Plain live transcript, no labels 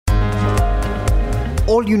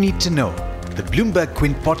all you need to know, the Bloomberg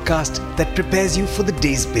Quint podcast that prepares you for the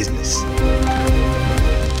day's business.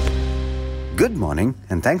 Good morning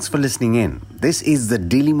and thanks for listening in. This is the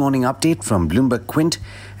Daily Morning Update from Bloomberg Quint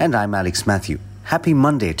and I'm Alex Matthew. Happy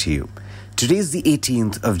Monday to you. Today is the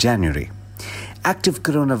 18th of January. Active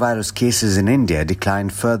coronavirus cases in India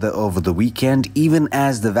declined further over the weekend even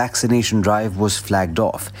as the vaccination drive was flagged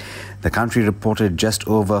off. The country reported just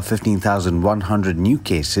over 15,100 new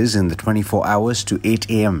cases in the 24 hours to 8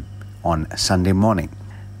 a.m. on Sunday morning.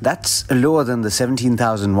 That's lower than the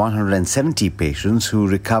 17,170 patients who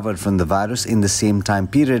recovered from the virus in the same time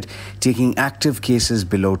period, taking active cases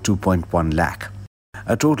below 2.1 lakh.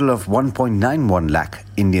 A total of 1.91 lakh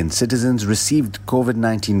Indian citizens received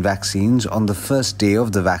COVID-19 vaccines on the first day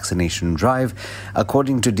of the vaccination drive,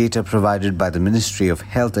 according to data provided by the Ministry of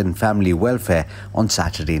Health and Family Welfare on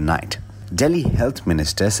Saturday night. Delhi Health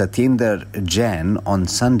Minister Satyendra Jain on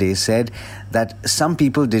Sunday said that some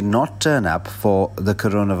people did not turn up for the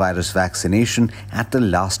coronavirus vaccination at the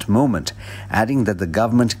last moment, adding that the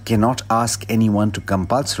government cannot ask anyone to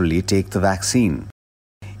compulsorily take the vaccine.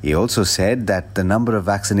 He also said that the number of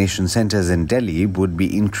vaccination centers in Delhi would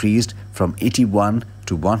be increased from 81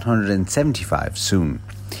 to 175 soon.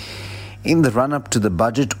 In the run-up to the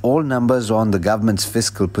budget, all numbers on the government's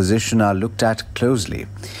fiscal position are looked at closely.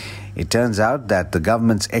 It turns out that the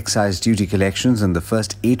government's excise duty collections in the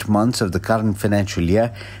first 8 months of the current financial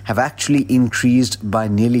year have actually increased by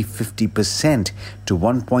nearly 50% to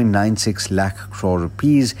 1.96 lakh crore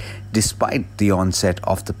rupees, despite the onset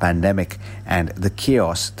of the pandemic and the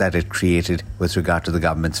chaos that it created with regard to the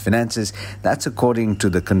government's finances. That's according to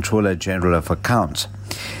the Controller General of Accounts.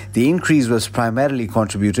 The increase was primarily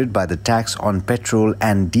contributed by the tax on petrol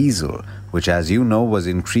and diesel, which, as you know, was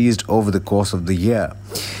increased over the course of the year.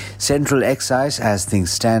 Central excise, as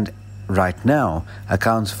things stand right now,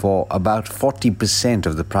 accounts for about 40%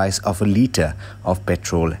 of the price of a litre of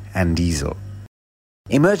petrol and diesel.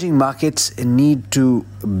 Emerging markets need to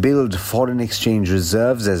build foreign exchange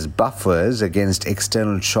reserves as buffers against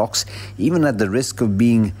external shocks, even at the risk of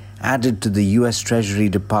being added to the US Treasury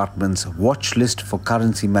Department's watch list for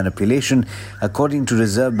currency manipulation, according to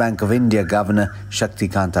Reserve Bank of India Governor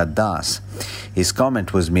Shaktikanta Das. His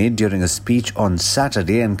comment was made during a speech on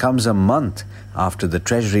Saturday and comes a month after the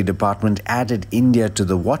Treasury Department added India to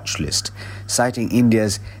the watch list, citing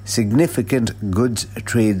India's significant goods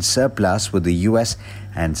trade surplus with the US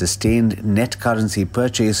and sustained net currency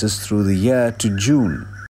purchases through the year to June.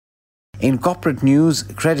 In corporate news,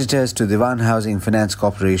 creditors to Dewan Housing Finance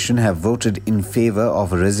Corporation have voted in favor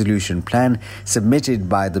of a resolution plan submitted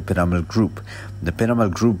by the Piramal Group. The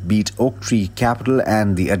Piramal Group beat Oaktree Capital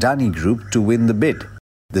and the Adani Group to win the bid.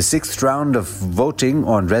 The sixth round of voting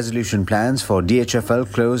on resolution plans for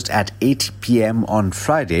DHFL closed at 8 p.m. on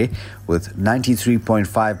Friday, with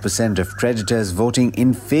 93.5% of creditors voting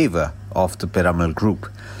in favor of the Piramal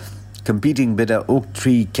Group. Competing bidder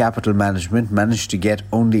Oaktree Capital Management managed to get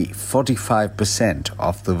only 45%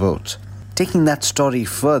 of the votes. Taking that story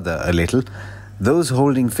further a little, those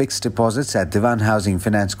holding fixed deposits at Dewan Housing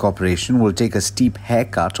Finance Corporation will take a steep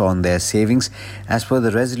haircut on their savings as per the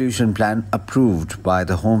resolution plan approved by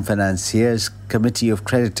the Home Financiers Committee of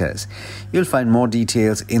Creditors. You'll find more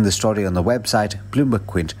details in the story on the website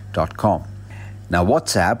bloombergquint.com. Now,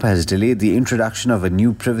 WhatsApp has delayed the introduction of a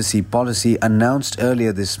new privacy policy announced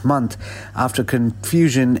earlier this month after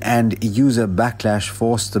confusion and user backlash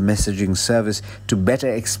forced the messaging service to better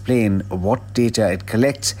explain what data it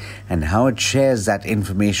collects and how it shares that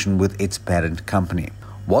information with its parent company.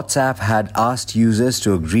 WhatsApp had asked users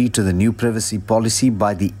to agree to the new privacy policy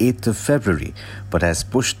by the 8th of February, but has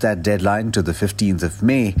pushed that deadline to the 15th of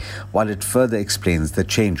May while it further explains the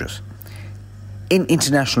changes. In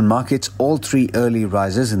international markets, all three early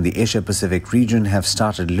risers in the Asia-Pacific region have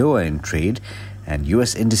started lower in trade, and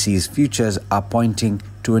US indices futures are pointing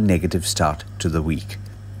to a negative start to the week.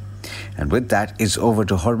 And with that, it's over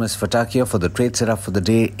to Hormuz Fatakia for the trade setup for the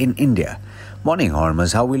day in India. Morning,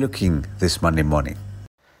 Hormuz. How are we looking this Monday morning?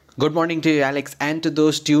 Good morning to you, Alex, and to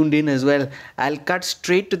those tuned in as well. I'll cut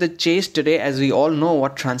straight to the chase today, as we all know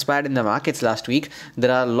what transpired in the markets last week.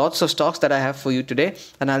 There are lots of stocks that I have for you today,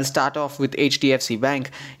 and I'll start off with HDFC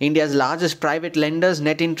Bank. India's largest private lender's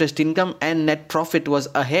net interest income and net profit was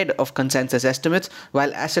ahead of consensus estimates,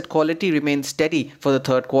 while asset quality remained steady for the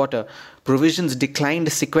third quarter. Provisions declined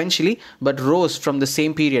sequentially but rose from the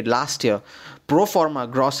same period last year. Pro forma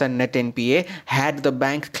gross and net NPA, had the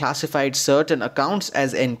bank classified certain accounts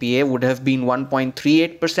as NPA, would have been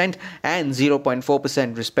 1.38% and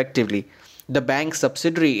 0.4% respectively. The bank's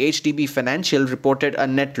subsidiary HDB Financial reported a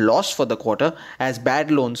net loss for the quarter as bad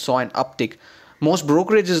loans saw an uptick. Most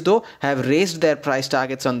brokerages, though, have raised their price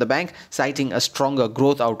targets on the bank, citing a stronger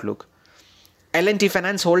growth outlook. L&T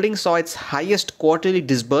Finance Holdings saw its highest quarterly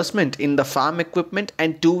disbursement in the farm equipment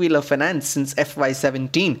and two-wheeler finance since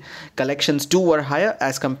FY17. Collections too were higher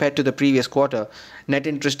as compared to the previous quarter. Net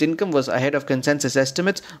interest income was ahead of consensus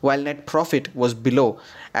estimates, while net profit was below.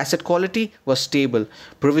 Asset quality was stable.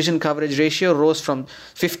 Provision coverage ratio rose from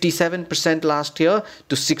 57% last year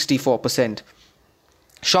to 64%.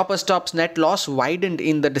 Shoppers Stop's net loss widened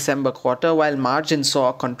in the December quarter, while margins saw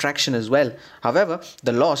a contraction as well. However,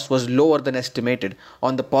 the loss was lower than estimated.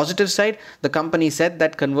 On the positive side, the company said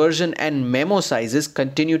that conversion and memo sizes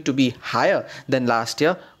continued to be higher than last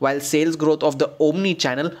year, while sales growth of the Omni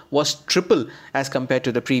channel was triple as compared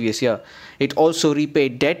to the previous year. It also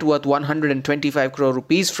repaid debt worth 125 crore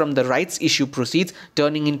rupees from the rights issue proceeds,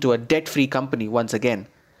 turning into a debt-free company once again.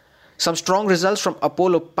 Some strong results from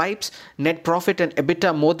Apollo Pipes. Net profit and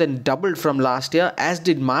EBITDA more than doubled from last year, as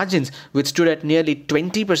did margins, which stood at nearly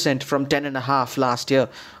 20% from 10.5% last year.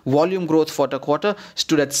 Volume growth for the quarter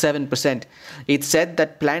stood at 7%. It said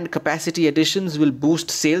that planned capacity additions will boost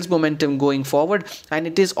sales momentum going forward, and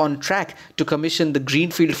it is on track to commission the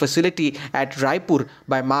greenfield facility at Raipur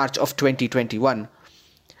by March of 2021.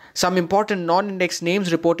 Some important non-index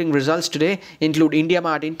names reporting results today include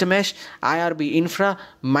IndiaMart Intermesh, IRB Infra,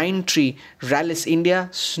 Mindtree, Rallis India,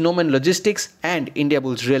 Snowman Logistics and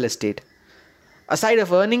Indiabulls Real Estate. Aside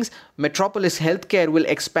of earnings, Metropolis Healthcare will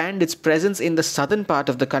expand its presence in the southern part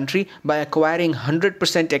of the country by acquiring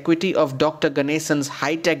 100% equity of Dr. Ganesan's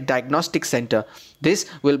high-tech diagnostic center. This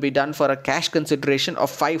will be done for a cash consideration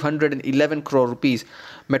of 511 crore rupees.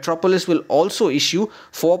 Metropolis will also issue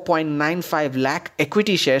 4.95 lakh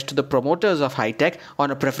equity shares to the promoters of high-tech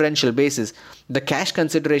on a preferential basis. The cash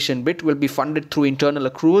consideration bit will be funded through internal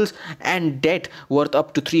accruals and debt worth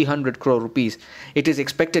up to 300 crore rupees. It is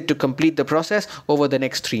expected to complete the process over the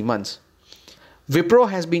next 3 months. Wipro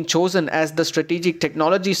has been chosen as the strategic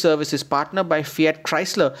technology services partner by Fiat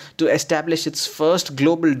Chrysler to establish its first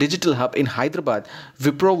global digital hub in Hyderabad.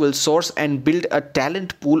 Wipro will source and build a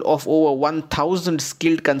talent pool of over 1,000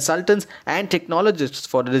 skilled consultants and technologists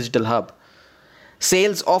for the digital hub.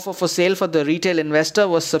 Sales offer for sale for the retail investor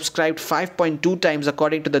was subscribed 5.2 times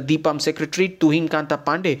according to the DIPAM secretary Tuhin Kanta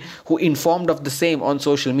Pandey, who informed of the same on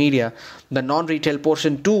social media. The non-retail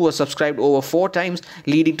portion too was subscribed over 4 times,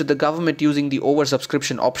 leading to the government using the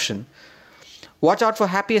oversubscription option. Watch out for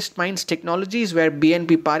Happiest Minds Technologies, where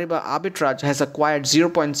BNP Paribas Arbitrage has acquired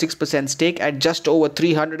 0.6% stake at just over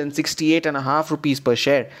 368.5 rupees per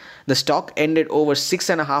share. The stock ended over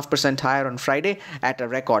 6.5% higher on Friday at a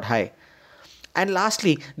record high. And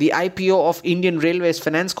lastly, the IPO of Indian Railways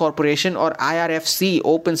Finance Corporation or IRFC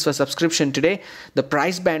opens for subscription today. The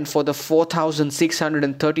price band for the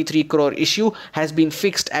 4,633 crore issue has been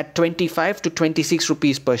fixed at 25 to 26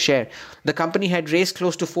 rupees per share. The company had raised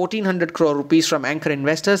close to 1,400 crore rupees from anchor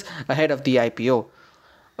investors ahead of the IPO.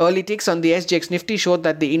 Early ticks on the SGX Nifty showed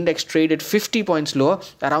that the index traded 50 points lower,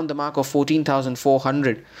 around the mark of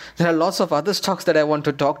 14,400. There are lots of other stocks that I want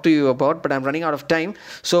to talk to you about, but I'm running out of time.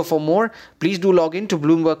 So for more, please do log in to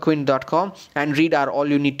BloombergQuint.com and read our All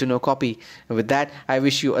You Need to Know copy. And with that, I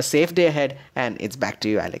wish you a safe day ahead, and it's back to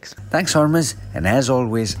you, Alex. Thanks, Hormuz. And as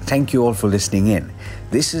always, thank you all for listening in.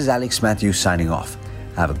 This is Alex Matthews signing off.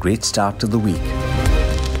 Have a great start to the week.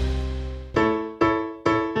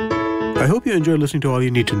 I hope you enjoyed listening to All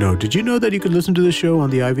You Need to Know. Did you know that you could listen to the show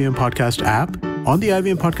on the IVM Podcast app? On the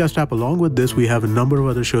IVM Podcast app, along with this, we have a number of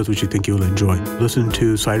other shows which you think you'll enjoy. Listen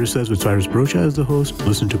to Cyrus Says with Cyrus Brocha as the host.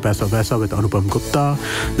 Listen to Paisa Vaisa with Anupam Gupta.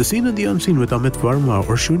 The Scene and the Unseen with Amit Verma.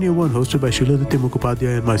 Or Shunya One hosted by Shiladitya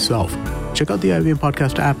Mukhopadhyay and myself. Check out the IVM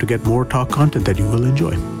Podcast app to get more talk content that you will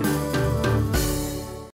enjoy.